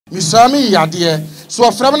misami yade so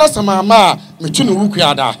ofrem na samama metu no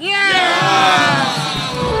wukuada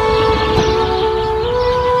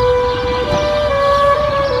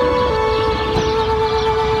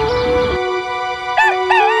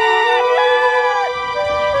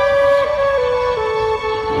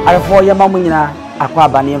Arefo ye mamunyina akwa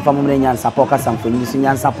bane mfa mumre nyansapo kasamfoni su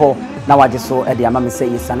nyansapo na waje so e de amame se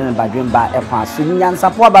yisane ne badwemba e kwa su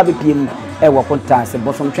nyansapo aba bepiem e wo kontanse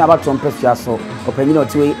bosom twa batom pesua so opanyina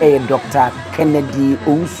otiwe e Dr. Kennedy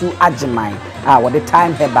OWUSU AGYEMANG what the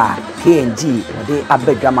time Herbal KNG what the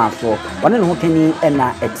Abibirem so one no kani e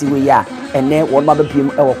na etiwe ya ene wo ma bepiem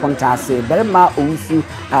e wo kontanse berema OWUSU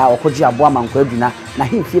okoji abo amankwa aduna na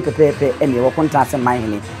himfie pepepe ene wo kontanse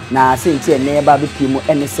manhene na senti ene ba bepiem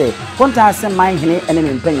ene se kontanse manhene ene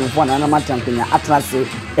mpanyimfo na na matankwanya atrase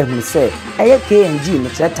ehunu se eye KNG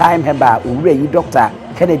ne time Herbal owure yi Dr.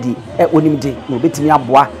 Kennedy onimde no betimi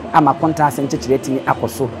aboa ama kontanse nchechireti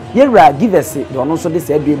akoso yewura givers de ono so de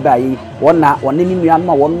se adue bayi wona wona ni nua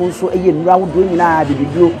ma won nso eye nura wodo nyina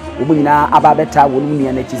bibiduro omu nyina aba beta wonu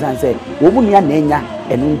nua na chisanse omu nua na enya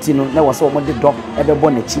enu ntino na wo so omu de do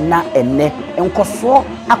ebebo na chi na enne enkoso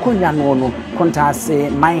akonwa no no kontanse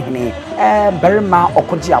manhene berema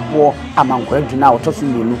okoji abo amankwa aduna otoso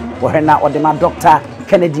mienu wo hena odema Dr.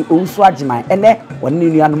 Kennedy OWUSU AGYEMANG ene woni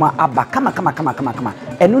nuanuma aba kama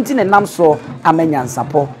enu ntine nam so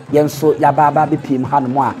amenyansapo yenso yababa bepiem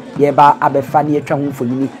hanom a yeba abefa ne atwa ho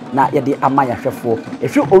fonini na yede ama yahwefo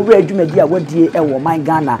ehwe owura adwumadi a wadie ewo man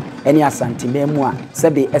Ghana ene Asante memu a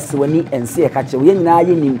sebe esewani ense ekache wo nyina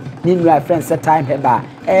yenim ni nura friends time Herbal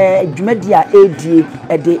adwumadi a edie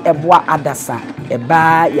ede eboa adasa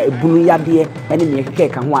eba ya ebunu yade ene ne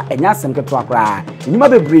keka ho a enya asem keto akora nyuma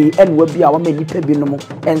bebre ene wabi a wama nipa binom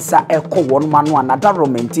ensa ekọ wonoma no anada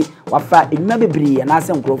romenti wafa nyuma bebre na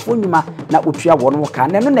asem nkrofo nyuma na otua wono ka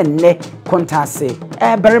ne no ne kontanse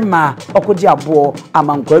berema okoji abo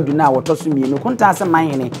amankwa aduna wotoso mienu kontanse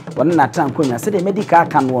manhene wona na tankonya se de medical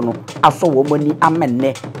kan wono aso wo mani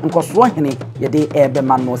amenne nkoso hene yede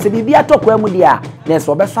ebema no se bibia atokwa mu dia na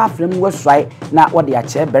so obeso afrem wasai na wode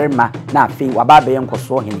ache berema na afi wababe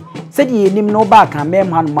nkoso hene se de yenim no ba kan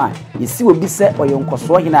mem hanuma yesi obi se oye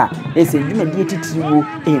nkoso hene a ese dwumadi titiriwo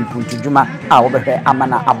empuntudwuma a wobehwe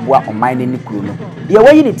amana aboa oman ne nikuru no de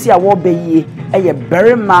wayi ne ti a wo beyie eye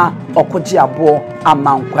berema okoji abo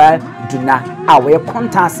amankwa duna awe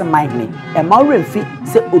kontanse manhene e ma remfi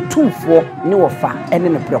se otumfo ne wofa ene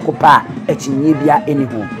ne prekopa akinye bia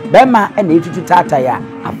enihu bema ene etutu tata ya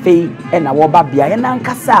afei ena wo ba bia ena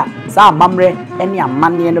nkasa sa amamre ene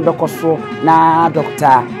amane no bekoso na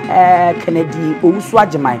Dr. Kennedy OWUSU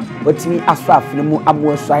AGYEMANG otimi aso afnemu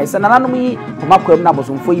amoaso ayi se nananom yi pomakwam na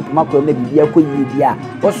bosomfo yi pomakwam na bibia koyi bia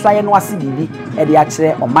wosoaye no ase bibi e de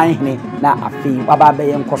akire omanhene na afei waba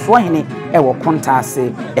be nkoso hene e wo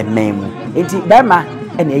kontanse ememu enti bema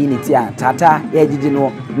ene yi niti a tata ye gigi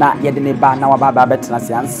no na ye de ne ba na waba betena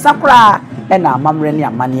se ansakra ena amamre ne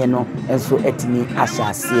amane no enso etini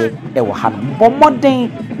ahyase e wo ha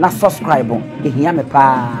bomoden na subscribe ehia me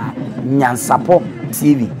pa NYANSAPO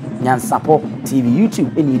TV NYANSAPO TV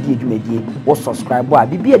YouTube eni di adwumadie wo subscribe a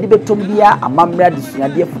bibia de betom bia amamre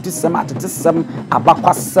adesuade futisem atetesem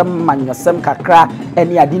abakwasem manyosem kakra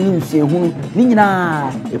eni ade ni nsuehunu ni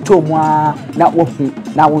nyina etomu a na wohu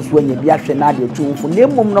na wonso anya bia hwe na ade etumfo na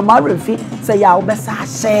emom no maremfi se ya wo besa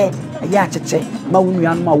hye ya cheche ma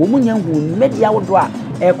wonuan ma wo munya hu media wodo a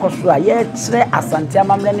ekoso a ye kire Asante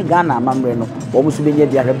amamre ne Ghana amamre no wo muso benya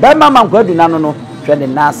bia hwe ba mama nkwadu na no no twene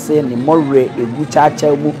nase ni morre egu chacha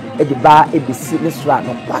mu ediba ebisi ne sura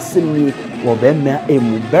no kwasemi wo bema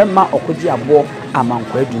emu bema okoji abo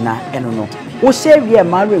amankwa aduna eno no wo shewie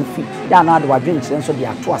maremfi ya na ade wadwen kire so de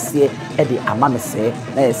ato ase ede amamese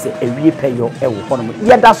na yese ewie peyo ewo hono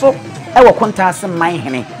yeda so ewo kontanse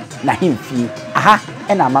manhene na himfi aha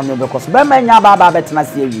ena amamre bekoso bema nya baba betena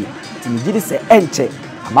se ewie timigiri se enche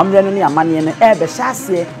amamre no ni amane ne ebe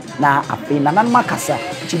hyase na afi na nanma kasa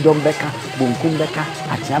chidom beka bonkum beka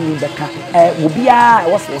atiami beka obia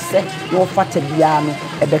woso se no fata bia no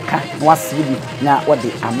ebeka no wasiri na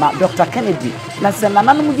wode ama Dr. Kennedy na se na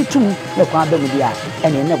nanum gitum na kwa ba mu dia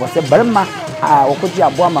ene ne wose berema wokoji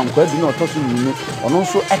abo amankwa du na otoso yinu ono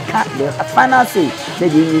nso eka the final say na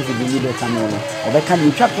de yin fi bi beta no no obeka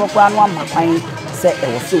ni twa kwa no amakwan se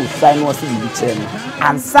e wose usai no wose bi kire no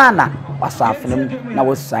ansana waso afnem na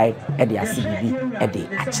wosai e de asibibi e de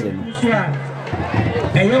akire no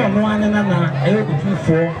eyo no anena na eyo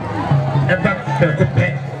kutufo eba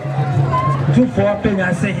bekope kutufo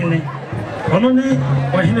penya sehene ono ne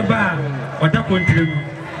ohene ba oda kontrem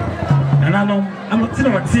nananom amotire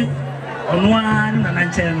wati ono an na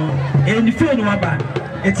nanche no eni fie no aba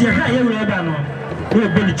eti ha ye wura ba no we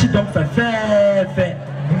be chidom fe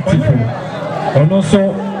ono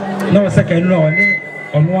so na wasaka enu one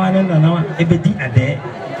ono anu na ebedi ade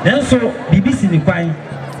nanso BBC ni kwan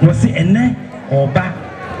no se ene oba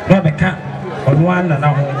no beka ono anu na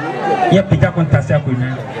ho ye pija kontase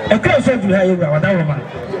akonya e kra so duru ha ye wura wada roma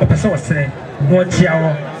o pese wosere no chia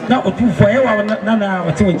wo na otufo ye wa na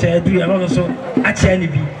ote woncha aduru ano so achia ni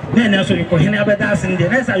bi na ene so yeko hene abeda asen de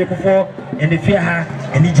na sa yekofo ene fie ha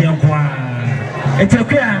ene je nko a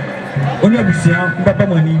etakua oni abusia mbaba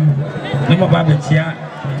mani na maba bechia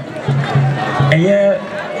eye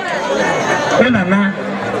onana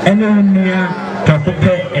ene onua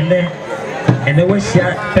totope ene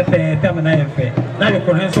wahia pepe tamana yefe na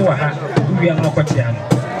yeko hen so wa ha uwia no kotia no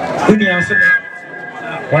onua so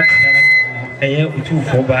watia eye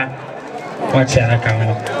utufo ba watia na kan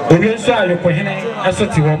no obi so ayeko hene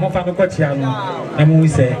asoti wo mo fa no kotia no na mu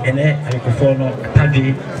se ene ayekofo no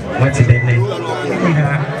atadwe wati dene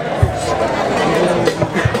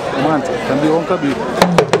Também um cabelo.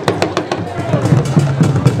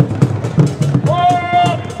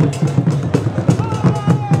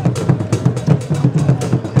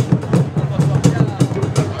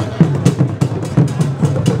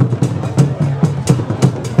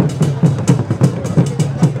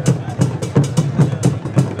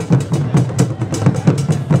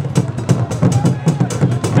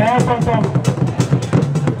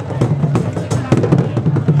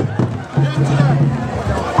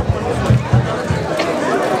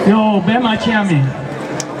 Yo, Bema Chiami.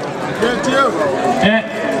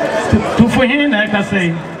 Tu foi na casa.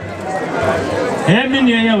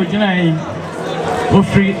 Minha eu já aí. O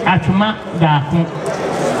free atuma da com.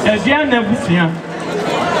 Dia na busia.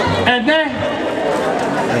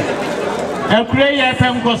 Create a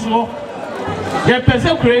time coso.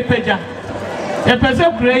 Pesa create peja.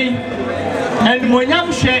 Pesa create. And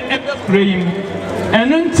Moyam share create.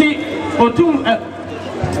 And unti otu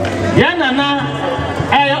Yanana.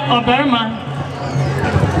 Oberma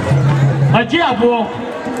Ajiabo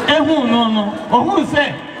Ehu no Ohun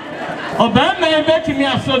say Oberma ebetimi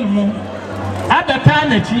aso mu abeka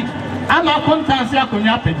nachi ama kontanse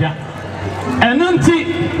akonya peja enu nti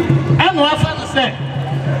enu afa no say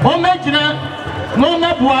o mejina no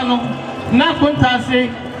mabua no na kontanse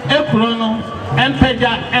ekuro no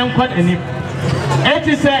empeja enkwa ani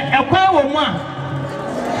eti say ekwa wo mu a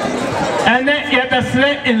ene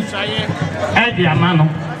yebesre insaye AGYEMANG no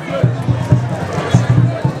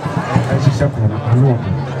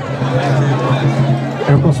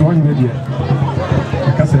NKOSOHENE dia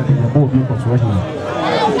akase ya bo bi NKOSOHENE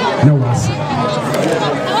na wase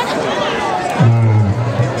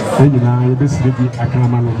na ye besire bi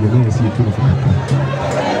akama no dia na yesi tu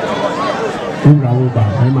no ura wo ba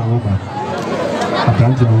ma wo ba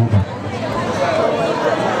atante wo ba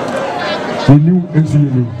enu ensu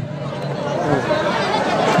yenu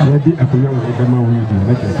yadi akonya wo be ma wo di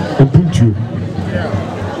na kese opuntuo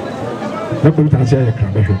na ko tanse ya kra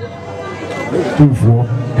behwe tufuo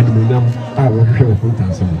edumunam a wo hwehwe wo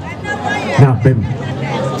tanse na bem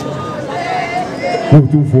wo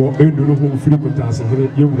tufuo enu no ho firi ko tanse ne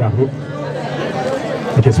yewura ho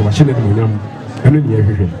kese wa shine edumunam enu ne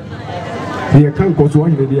hwehwe ye kan ko so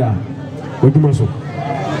hine dia oduma so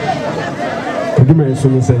oduma so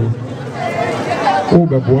no sei o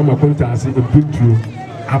be bo ma ko tanse opuntuo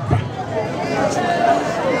apa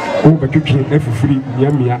o ba twetwe na fufuri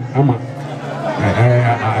miamia ama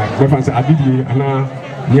wefanse abidi ana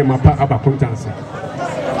niema pa aba kontanse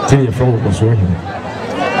tie ye from OWUSU ye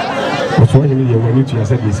wani tu ya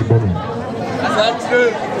said esi bono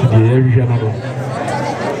ye hwehwe na do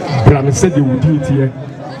bram said ye wudi tie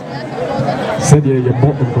said ye bo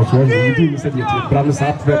OWUSU wudi said ye tie bram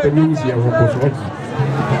sa pepe news ye OWUSU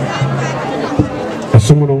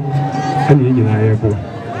asomo ani nyina ye go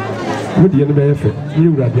wodi ye no be yefe ye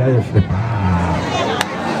wura dia yefe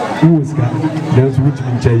OWUSU dance with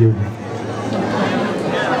me chayo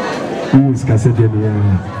OWUSU said ye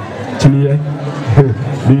chiniye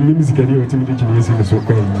ni music ani o timi chiniye si so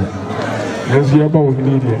kwa yi dance ye ba wo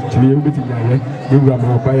ni dia chiniye wo beti ya ye wura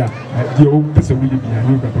ma ba ya ye o pese wi bia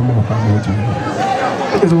ni ba ma fa ma chiniye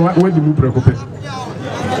so what do you preoccupy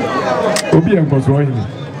obi en NKOSOHENE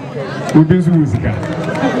obi so OWUSU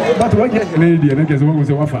but what get na dia na kese wo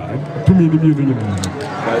so wa fa tumi ni bi no nyina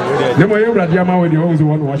ne mo ye wura dia ma wo dia wo so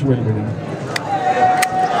won wash we ni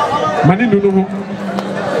mani no no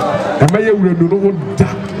e ma ye wura no no da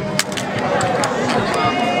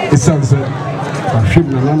isanse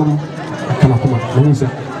ahwem na nanom akana koma no se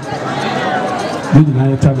ni na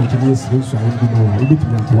ya ta ba kini esi nso awu bi no wa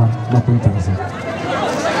ebetumi atwa ma ko ntanse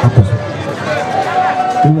akoso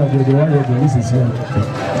ni na de wa ye de ni sisi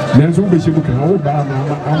nanso be hye buka wo ba na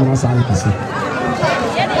amana sa ne kese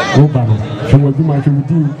wo ba no hwe waduma hwe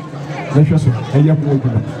wudi na hwe so eya ko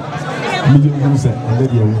waduma mi je ngu se ande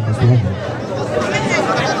dia wo so wo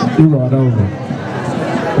iwa da wo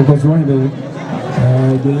ko so hine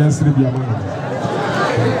de yasri bia ma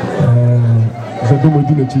so do mo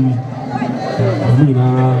dina ti mi na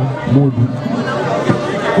modu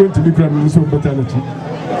ko ti kra mi so beta na ti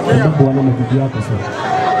e bo na mo bia ko so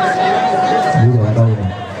iwa da wo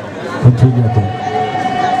continue to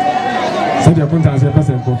say the contact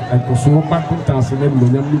person ko so ba contact na mo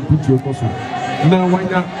nyam ni butu ko so na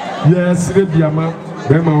wanya yes rebiama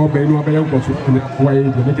be ma o be no be yan ko so wa ye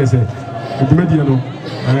de make say eduma die no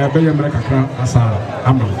be ye mra kakra asa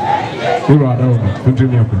ama iwa da wo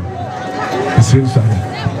continue to essential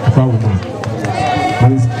fa wo ma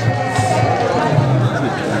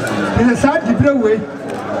in sa di brewe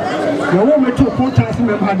na wo me to contact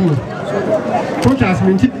me ma di contact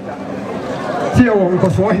me ti ti wo ko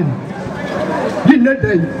so hin di ne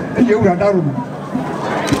dai e ura daru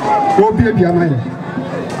wo bi amai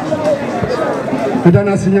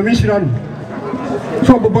adana sinya me shira no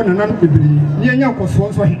so bobo na nan bibiri ni enya ko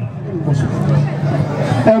so hin ko so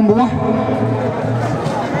emwa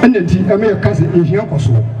enenti ame kase ehia ko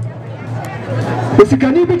so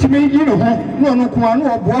osikani bi timi yi no ho no no ko anu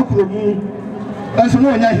obo akuro mu aso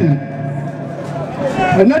no nya hin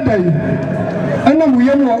na dai ana mu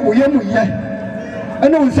ye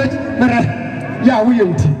ana wo se mera ya wo ye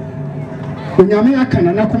nti onyame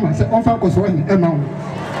akana na kuma se onfa ko so hin ema wo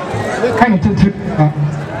kan titi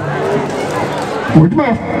woduma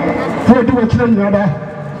fo do wo kire nyada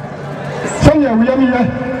sanya wo ye mi ye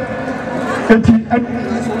enti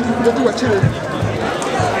do wo kire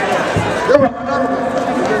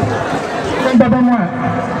kan baba mo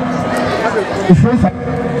ifefa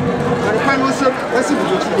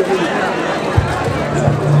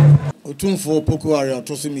otumfo poko are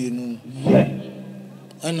atosimi enu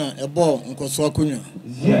ana ebo nkoso akonya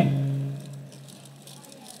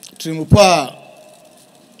trimupa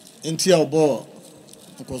enti obo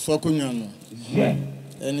nkoso akonya no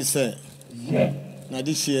eni se na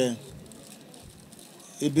dihie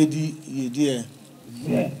ebedi yedie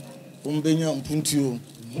umbenya mpuntio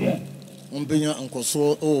umbenya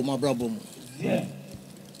nkoso o mabrabom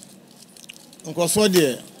nkoso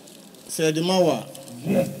de se de mawa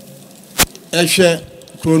ehwe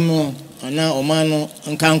krono ana omano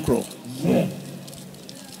nkankro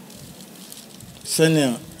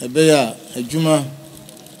senia ebeya adwuma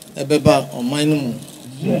ebeba omanu mu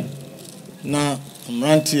na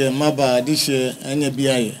mrantie maba adihye anya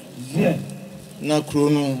biaye na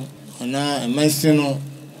krono ana emansino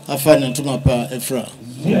afa na ntoma pa efra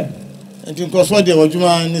enti nkoso de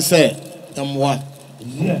adwuma ni se emwa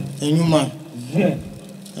enyuma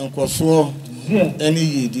nkoso eni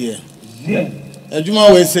yidie adwuma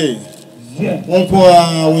we say wonko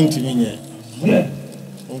a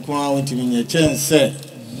wontimi nye chense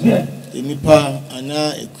enipa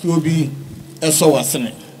ana ekuo bi eso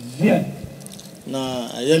wasene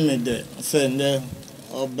na ayemede se nde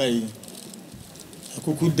obai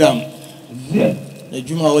akuku dam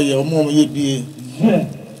adwuma we ye omo ye bie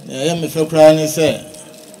ayeme fe kra ni se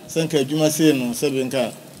senka adwuma se no se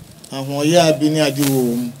benka ahoya abi ni ade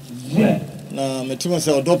wo na metimo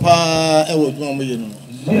se odopa e wo adwuma mo ye no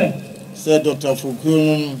se Dr.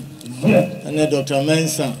 Fukunu and Dr.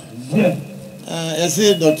 Mensa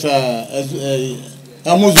ese Dr.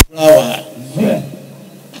 Amuzurawa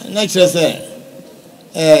na chese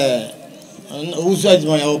OWUSU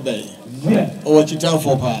AGYEMANG obey o chita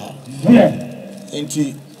for pa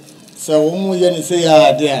enti se wo mu ye ni se ya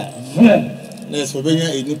ade a na so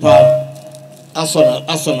benya enipa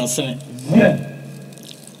asona sene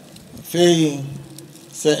fe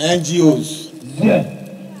se NGOs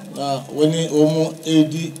when omo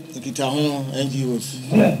edi nkita ho NGOs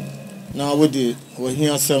na wode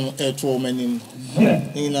wahia sem eto manim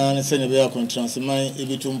ina na se ne be akontrans man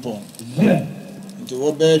ebitumpo nti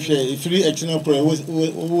wo be hwe ifiri akina pro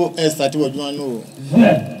wo start wadwuma no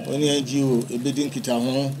oni NGO ebedi nkita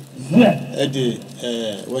ho ede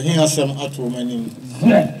wahia sem ato manim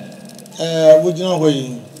wojina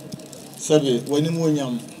hoyi sabe wanim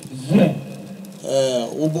onyam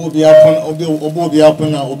obobi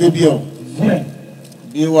apon na obebio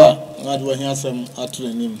biwa ngad wa hiasam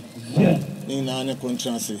atrenim ni na ne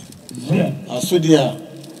contranse asodia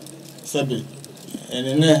sabe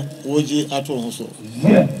enene woji ato hoso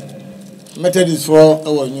methodist for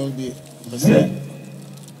awanyom bi se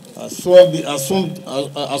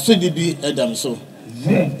asodi bi edam so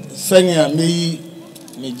sanya meyi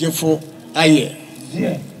mejefo aye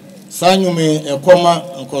sanyume ekoma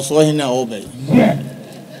nkosohene a obey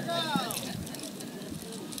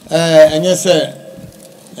enye se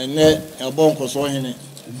ene ebon koso hene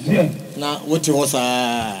na wote ho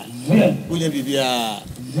saa wunya bibia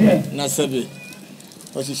na sebe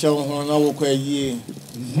o ti shewo ho na wo kwa yie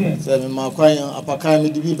se me makwan apakan me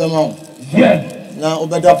dibi bema ho na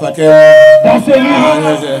obeda pake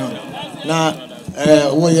na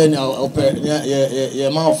wo ye nya ope ye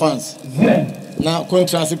ma fans na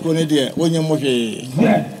contrast ko ne de wonye mo hwe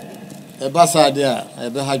e basa de a e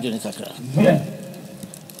be hadwene kakra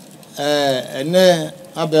ene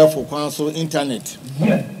abefo kwan so internet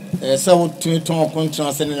se wo ton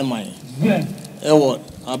contrast ne man wo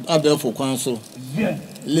abefo kwan so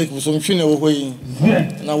lake so mhwene wo hoyi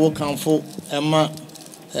na wo kanfo ema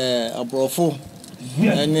abrofo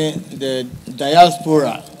ene the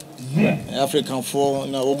diaspora African for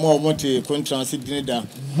na omo contrast dinida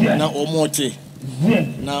na omo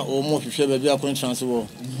na omo hwehwe ba bia contrast wo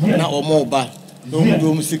na omo ba no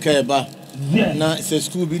mu sika e ba na se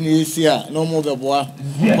school bi na esi a na omo beboa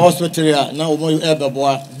hospital a na omo e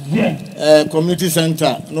beboa community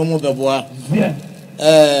center no omo beboa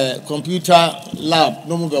computer lab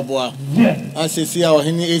no omo beboa asesi a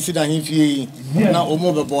ohini esi da himfie na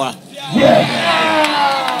omo beboa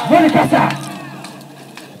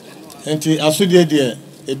enti asudie de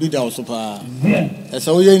ebi da so pa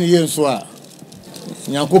esa wo ye ni ye nso a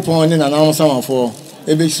nyankopon ne nanam samafo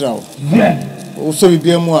ebe hira wo so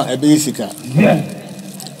bibia mu a ebe yisika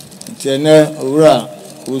tiene owura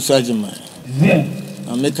wo so agyema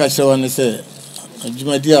ameka chewa ne se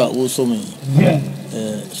adwumadi a wo so mi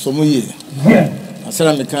so mu ye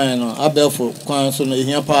asara mekan no abelfo kwan so no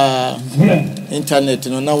ehia pa internet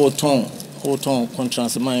no na wo ton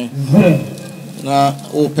contrast man na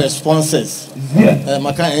open sponsors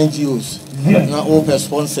maka NGOs na open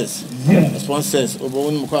sponsors obo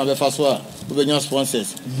wonu kwa be faso a obenya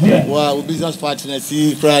sponsors wa business partners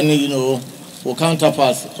see krani you know o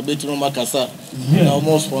counterparts obetinu makasa na o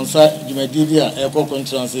mo sponsor jumadidia eko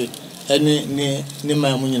contrast eni ni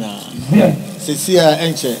mamu nyina sesi a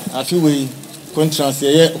enche afiwe contrast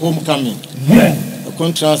ye homecoming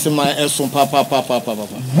contrast my eson papa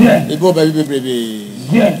ebo ba bebrebe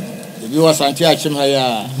ebi wo Asante achim ha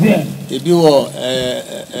ya ebi wo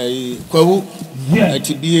kwawu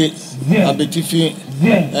atibie abetifi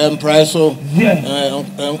empreso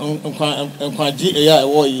nkwaji eya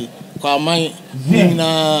ewo yi kwa man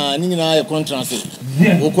ningina e contrast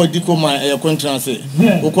woko dikoma e contrast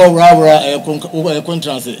woko wrawra e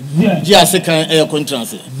contrast ji asekan e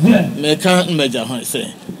contrast meka mmeja ho se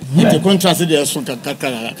ite contrast de so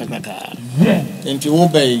kakaka enti wo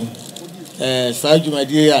bai saa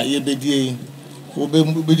dwumadie ya yebedie wo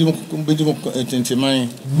bedi tenteman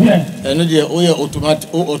eno de o ye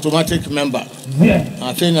automatic member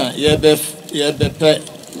afena ye be pe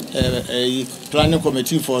planning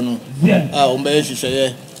committee for no o mbe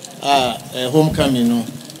hihye homecoming no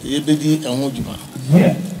yebedi ehwo dwuma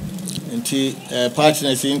enti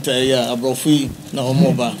partners inter abrofi na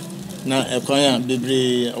omoba na ekwanya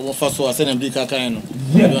bebre wo faso asena bi kakan no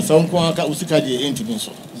na so nko aka usika de entibi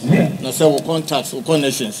so na say wo contacts wo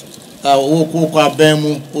connections wo ko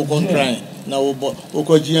abemu wo contract na wo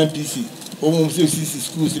ko GMPC wo mu CC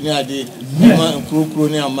schools ni ade ma nkro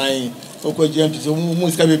ni amai wo ko GMPC wo mu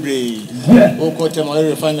usika bebre wo ko Temale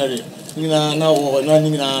refinery na wo na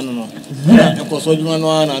nyina no na enkoso djuma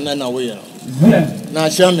no na wo ye na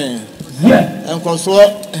chairman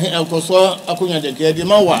enkoso akunya de kede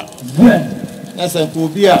ma wa na san ko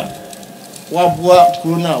bia wa boa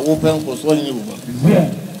corona wo pen enkoso ni wo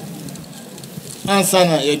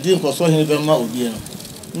ansana ye di NKOSOHENE be ma obi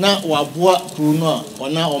na wa boa corona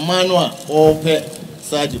ona omano a o pe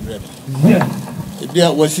sa Abibirem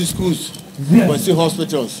ebia wasi schools wasi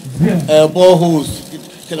hospitals boreholes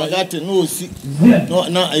kindergarten no si no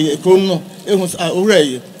na krom no ehun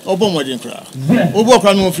owrai obo modern kra obo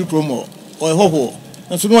kra no free promo o hoho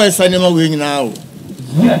nso no e sanema we nyina o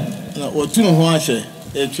na otunu ho ahye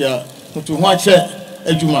etua otu ho ahye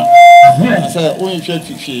adwuma asa onhwe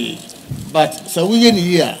fifi but so we ye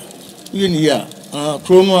ni ya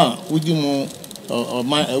krom a wudi mu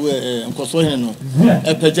NKOSOHENE no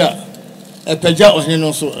epeja ohene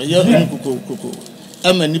no so ye kuku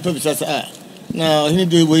ama nipa bisasa na ohene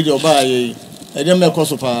de we de oba ye e de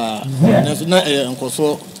mekoso pa na so na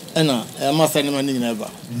enkoso ena ma sanema ni nyina ba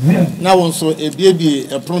na won so ebiebie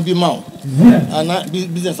epron bi ma ana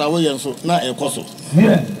business awo ye so na ekoso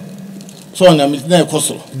so na mi na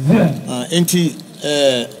ekoso enti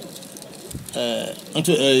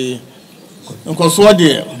NKOSO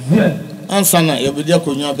de ansana yebedi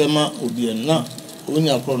akonya bema obi na oni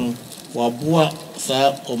akono waboa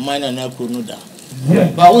sa omana na akono da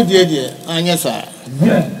ba wo de anya sa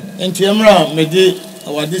enti emra mede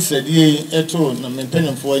awade sɛdeɛ ɛto na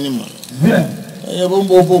mpanimfoɔ anim ɛyɛ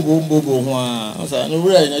bombo ho a ɔsa no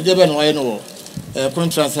wura na de bɛ no wayɛ no wɔ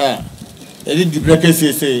contract a ɛde di breke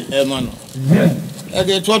sese ɛma no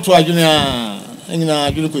ɛge to adwene a nyina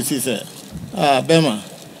adwene ko si sɛ bɛma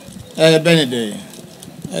bɛne de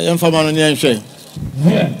mfama no ne nhwɛ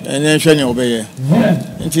ne nhwɛ ne obɛyɛ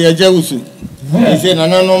nti agya wusu ɛsɛ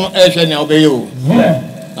nananom ɛhwɛ ne obɛyɛ o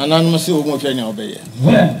nananom se o mo hwɛ ne obɛyɛ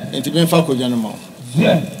nti bɛmfa kodwa no ma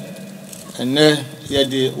ɛnɛ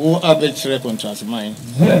yɛde wo abɛkyerɛ contract man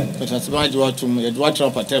gye watom yɛde watra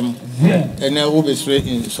patam ɛnɛ wo bɛsrɛ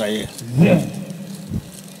nsuayɛ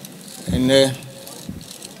ɛnɛ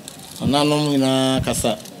nananom nyinaa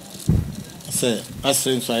kasa sɛ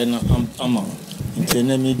asrɛ nsuayɛ no ama nti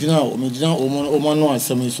ɛnɛ medina ɔmo no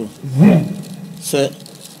asɛm yi so sɛ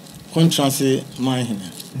contract MANHENE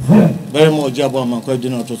bɛrɛ ma ɔgye abɔ amankɔ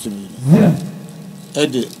adwene ɔtɔ so mmienu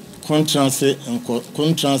ɛde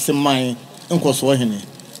contract man NKOSOHENE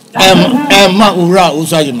ma owura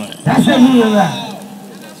OWUSU AGYEMANG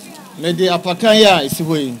me de apakan ya esi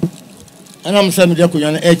hɔ yi ana msa me de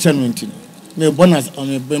akonya no ɛkyɛ no nti me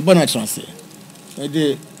bona transe me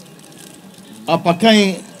de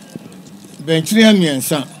apakan benchiri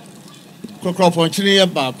amiensa kokropon chiri ya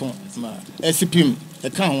baako ma esipim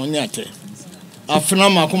ɛka ho ne ate afena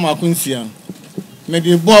mako nsia me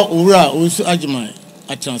de bɔ owura OWUSU AGYEMANG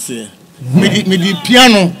atranse me de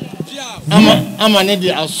piano ama ne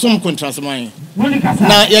de asom contract man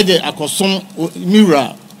na ye de akosom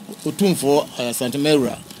miwura otumfo Asante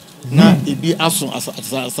miwura na ebi aso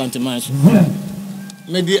Asante man so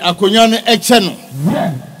me de akonya no eche no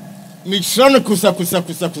me kyerɛ no kusa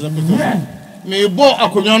me bo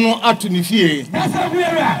akonya no ato ne fie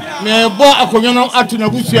me bo akonya no ato na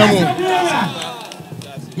busua mu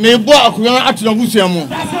me bo akonya no ato na busua mu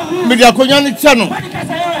me de akonya no kyɛ no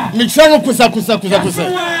me kyerɛ no kusa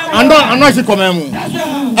ando si kɔmɛ mu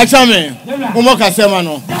ɛkyɛ me mo ka sɛma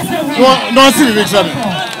no si bi kyerɛ me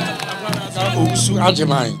OWUSU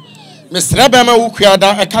AGYEMANG me srɛ bɛ ma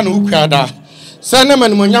wukuada ɛka no wukuada sɛ ne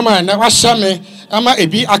manimo nyama na wahyɛ me ama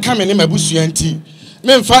ebi aka me ne mabusua nti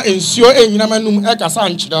me mfa nsuo enyina manum ɛkasa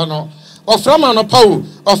nkyerɛ no ɔfrɛ ma no pawo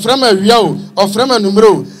ɔfrɛ ma wia o ɔfrɛ ma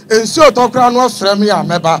numero nsuo tɔkra no ɔfrɛ me ya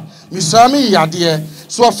mɛba me saa me yadeɛ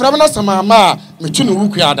so ɔfrɛ me na samama a me tu no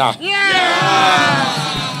wukuada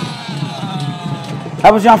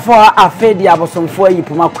Abujanfo afedi abosomfo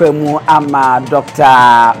yipuma kwamu ama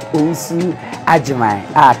Dr. OWUSU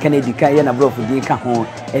AGYEMANG Kennedy kan ye na brofu di ka ho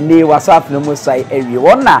ene waso afna mo sai ewie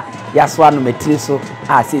wona yaso anu metire so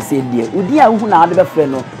sese die udi a hu na ade befre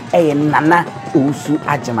no eye nana OWUSU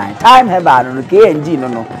AGYEMANG time Herbal no KNG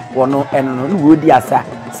no wono eno no wodi asa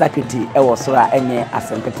secretary ewo so a enye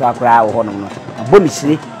asempeto akora wo hono no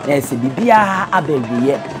bonishire na ese bibia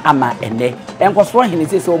abawiye ama ene NKOSOHENE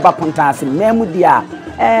sese oba KONTANASE memu dia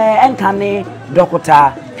enkane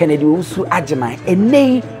Dr. Kennedy OWUSU AGYEMANG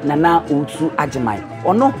ene nana OWUSU AGYEMANG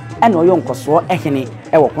ono ene oyo NKOSOHENE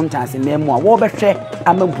ewo KONTANASE memu a wo behwe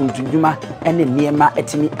ama buntudwuma ene niema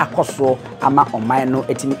etimi akoso ama oman no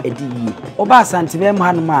etimi ediyi oba Asante memu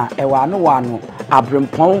hanuma ewa no wano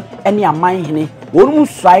abrempon ene amanhene wonu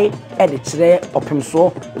swai ede kire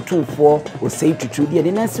opemso otumfo osei tutu de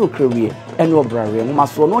ne nansi okrewie ene obrare ngoma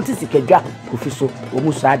so no tisikadwa kofiso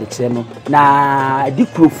omuso ade kire no na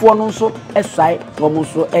dikrofo no nso eswai womu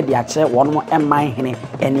nso ede akire wono emanhene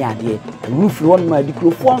ene ade rufi wono ma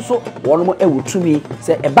dikrofo nso wono ewotumi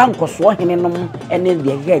se eba NKOSOHENE nom ene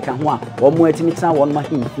de geka ho a womu atimi tena wono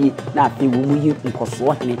ahimfie na afi womu yi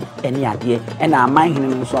NKOSOHENE ene ade ena amanhene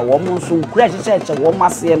no nso womu nso nkura hyehyɛ womu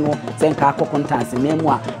ase no senka akokontanse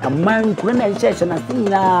memu a aman nkura na hyehyɛ na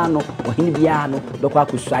sinina no ohene bia no dokwa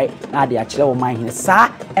kusai na ade akire wo manhene saa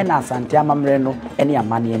ena Asante amamre no ene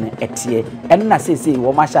amane ne etie ene na sese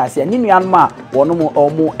wo mahya ase ni nuanom a wono mo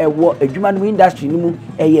omo ewo adwuma no industry no mu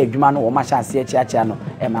eye adwuma no wo mahya ase chiachia no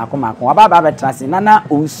maako ababa betrase nana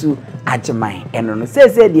OWUSU AGYEMANG eno no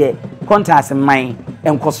sese de KONTANASE man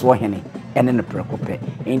NKOSOHENE ene no prekope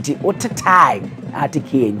enti otetai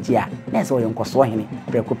atike enjia na so NKOSOHENE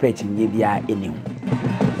prekope chinye bia eniu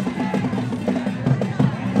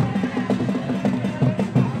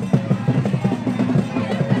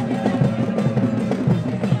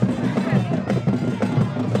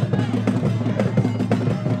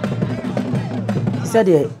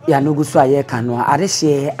sede ya nogusu aye kanu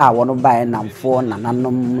arehye a wono bae namfo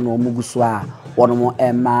nananom no mugusu a wono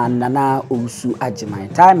ema nana OWUSU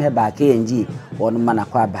AGYEMANG time Herbal KNG on mana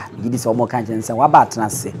kwaba gidi so mo kan nse waba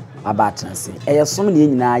atenase eyesom ne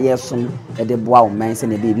nyina yesom de boa wo man se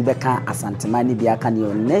ne be bi beka asantema ne bi aka ne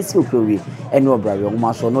on nasi okrowe ene obrawe wo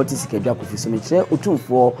ma so notice kedwa kofi so me kire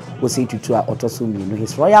otumfo wo se tutu a otoso mi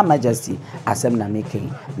His Royal Majesty asem na making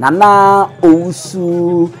nana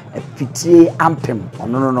owusu pitire ampem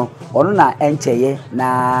ono na encheye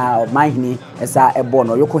na manhene esa ebo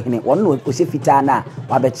no yoko hene ono no ohye fita na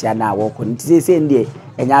wabechia na woko nti se ndie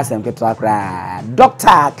enya asem keto akra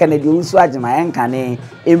Dr. Kennedy OWUSU AGYEMANG enkane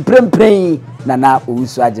empremprem nana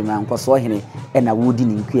OWUSU AGYEMANG nkoso hene ena wudi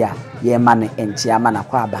ni nkua ye ma ne enchia ma na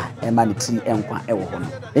kwaba ema ne tri enkwa ewo ho no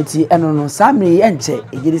enti eno no samri enche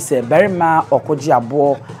egiri se berima okoji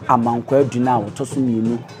abo amankwa aduna wotoso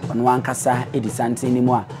mienu ono ankasa edisante ni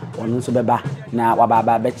mu a ono nso beba na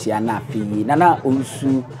wababa bechia na afi nana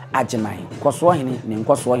OWUSU AGYEMANG nkoso hene ne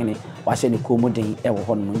nkoso hene wahye ne komoden ewo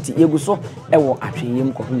ho no nti yeguso ewo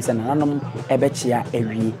atweyem kohum se nananom ebechia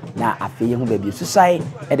ewie na afeye ho baabi susai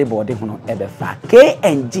ede bode ho no ebefa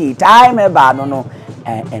KNG time eba no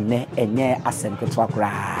ene enye asem keto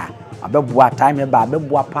akra abebua time eba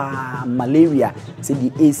abebua pa malaria se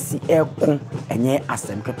di AC ekon enye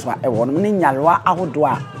asem keto ewo no ne nyalwa ahodo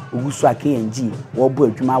a OWUSU a KNG wo bo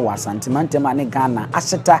adwuma wa Asante mantema ne Ghana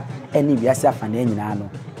ahyeta ene wiase afane nyina no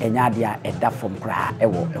enya dia eda fom kra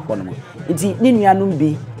ewo eho no nti ne nuanom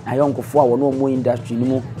bi na yonkofo a wono mo industry no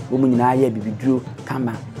mu wo mu nyina ya bibiduro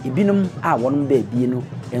kama ebinum a wono ba bi no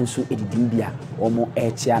enso edidim bia wo mo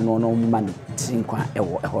echia no no ma no tinkwa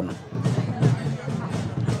ewo eho no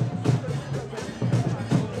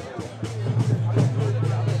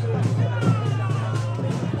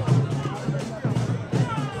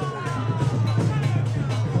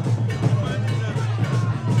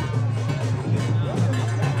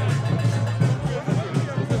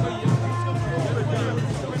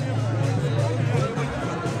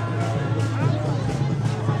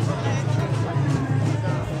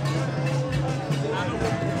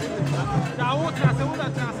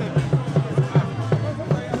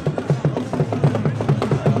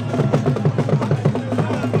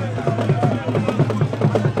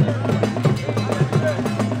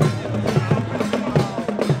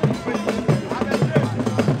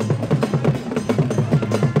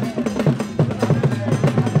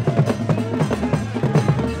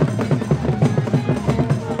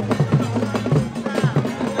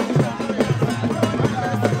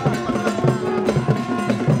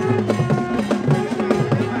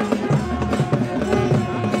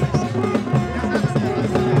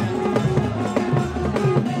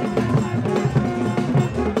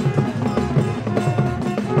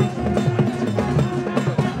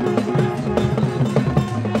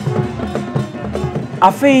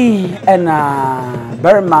Afei ena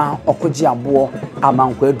berma okoji abo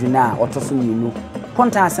amankwa aduna otoso mienu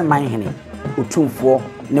KONTANASE MANHENE otumfo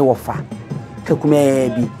ne wofa kakume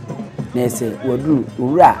bi na ese wadu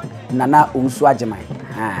owura nana OWUSU AGYEMANG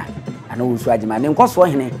ana OWUSU AGYEMANG ne nkoso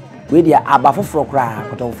hene we dia aba foforo kra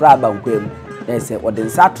kotoforo aba nkwam na ese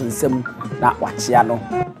odensa to nsem na wachia no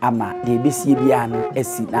ama de besie bia no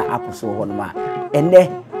esi na akoso ho no ma enne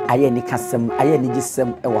aye ni kasem aye ni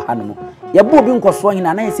gisem ewo hanom yabo bi nkoso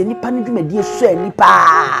hina na yese nipa ne dwumadi eso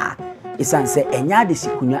nipa isanse enya de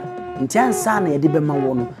sikunya ntiansa na yede bema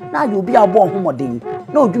wo no na aye obi abo homoden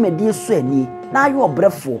na odwumadi eso ani na aye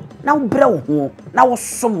obrefo na obre wo ho na wo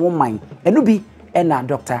som wo man enu bi ena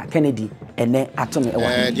Dr. Kennedy ene atome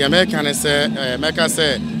ewo the American say America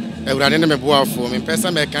say ewurade ne meboafo me pesa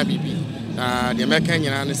American bibi na the American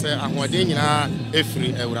nyina ne say ahoden nyina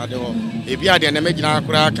efiri ewurade ho ebi ade na magina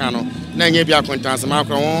akura aka no na nya bi akontanse ma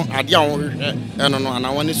akura won ade a won hwehwe eno no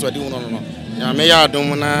ana won so ade won no na me ya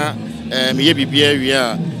adom na me ye bibia wie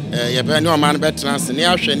a ye be ne o man be trans ne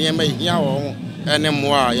ahwe ne ma hia wo ene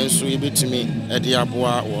mo a yenso ye betumi ade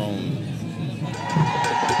aboa wo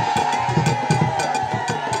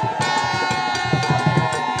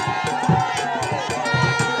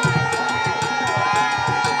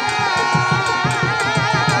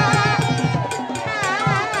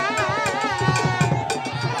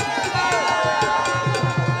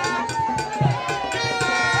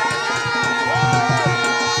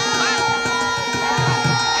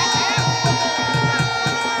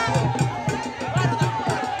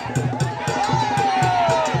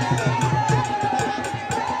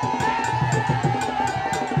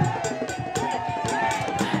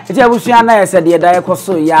Iti abusuya na yese de da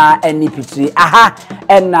ekoso ya eni pitri aha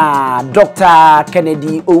ena Dr.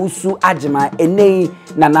 Kennedy OWUSU AGYEMANG enei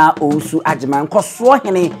nana OWUSU AGYEMANG nkoso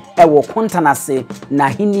hene ewo KONTANASE na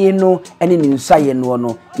hinie no ene ni nsaye no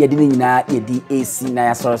no yedi nyina yedi AC na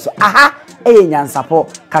ya so aha nyansapo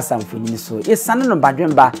kasamfoni so yesane no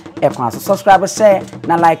badwemba ekwan so subscribe share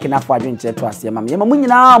na like na fo adwenche to ase ma me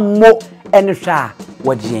nyina mo ene hwa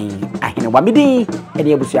wagyen ahene wa medin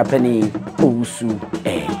ene abusu apani owusu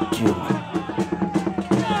dio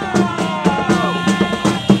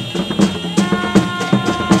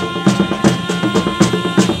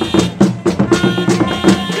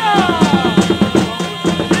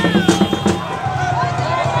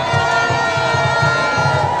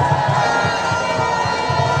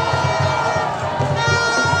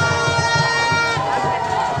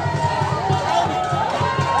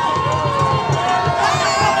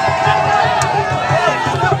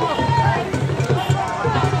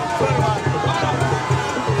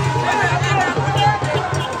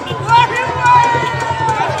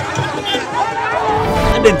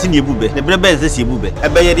Dentini ebube ne brebe ese ebube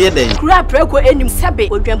ebeye de den kura preko enim sebe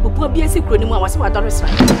odwampopo bi esi kuro ni mu awase wadoresa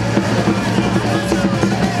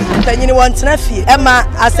tanyini wontena fie ema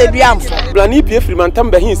aseduamfo blani pie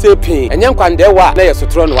frimantam behin se pin enye nkwande wa na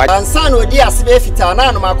yesotro no wa ansa na odi asebe fita na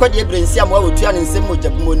anoma akode ebrensi am wa wotua ne nsem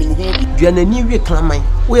mojabimo nim hu duanani wie klaman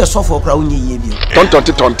wo ye sofo kra wo nye yie bi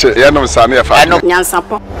tontonte ye no nsa na ye fa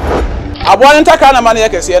nyansapo abone ntaka na mane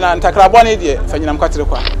yakese na ntakra abone de fanyinam kwatere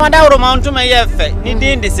kwa mada woro ma ntuma ye fe ni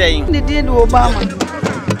din de sei ni din de obama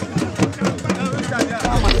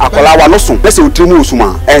akola wa no so pese otrimu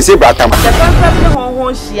osuma ense bratam the concept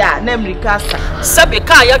honhon hia na amerikasa sebe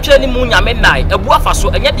ka ya twere ni mu nyame nai ebu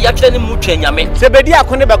afaso enye de ya twere ni mu twa nyame sebedi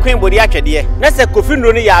akone be kwen bodi atwede na se kofi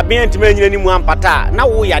nro ni ya aben ntima nyina ni mu ampata na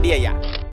wo yade ya